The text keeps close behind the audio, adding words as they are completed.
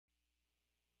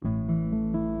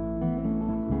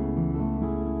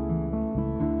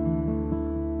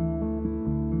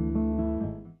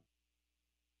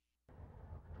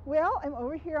Well, I'm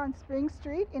over here on Spring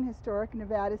Street in historic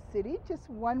Nevada City, just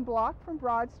one block from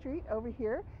Broad Street over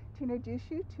here, to introduce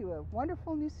you to a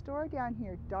wonderful new store down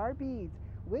here, Darbeads.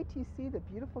 Wait till you see the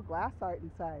beautiful glass art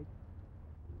inside.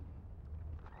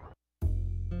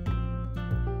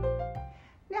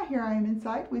 Now here I am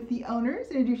inside with the owners.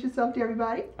 Introduce yourself to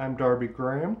everybody. I'm Darby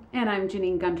Graham. And I'm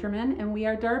Janine Gunterman, and we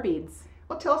are Darbeads.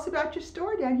 Well, tell us about your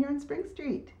store down here on Spring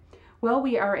Street. Well,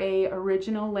 we are a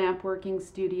original lamp working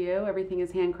studio. Everything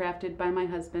is handcrafted by my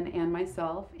husband and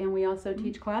myself, and we also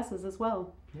teach classes as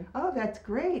well. Yeah. Oh, that's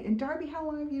great. And Darby, how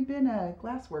long have you been a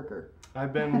glass worker?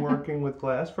 I've been working with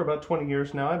glass for about 20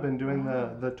 years now. I've been doing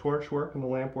the torch work and the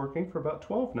lamp working for about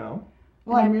 12 now.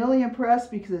 Well, I'm really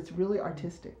impressed because it's really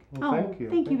artistic. Well, thank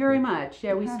you. Thank you very much.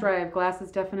 Yeah, we strive. Glass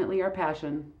is definitely our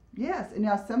passion. Yes, and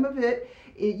now some of it,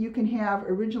 you can have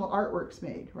original artworks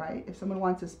made, right? If someone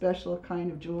wants a special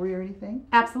kind of jewelry or anything.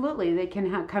 Absolutely. They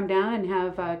can come down and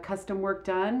have custom work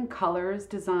done, colors,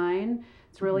 design.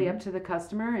 It's really up to the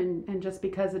customer, and just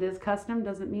because it is custom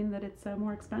doesn't mean that it's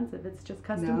more expensive. It's just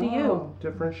custom to you.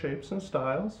 Different shapes and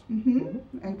styles.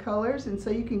 And colors, and so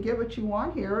you can get what you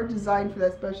want here or design for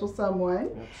that special someone.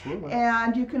 Absolutely.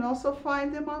 And you can also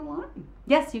find them online.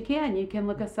 Yes, you can. You can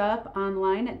look us up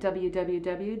online at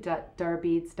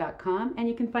www.darbeads.com, and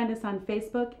you can find us on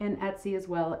Facebook and Etsy as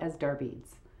well as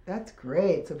Darbeads. That's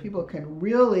great. So people can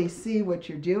really see what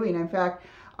you're doing. In fact,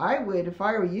 I would, if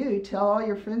I were you, tell all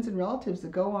your friends and relatives to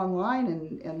go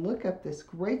online and look up this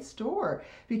great store,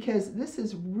 because this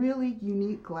is really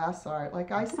unique glass art.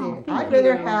 Like I say, I'd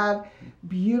rather have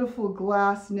beautiful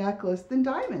glass necklace than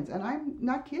diamonds, and I'm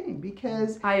not kidding,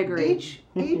 because I agree.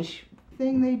 Each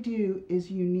thing they do is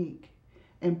unique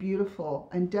and beautiful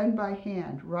and done by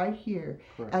hand right here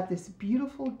at this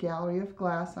beautiful gallery of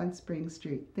glass on Spring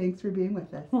Street. Thanks for being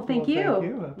with us. Well, thank you. Thank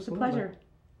you. It was a pleasure.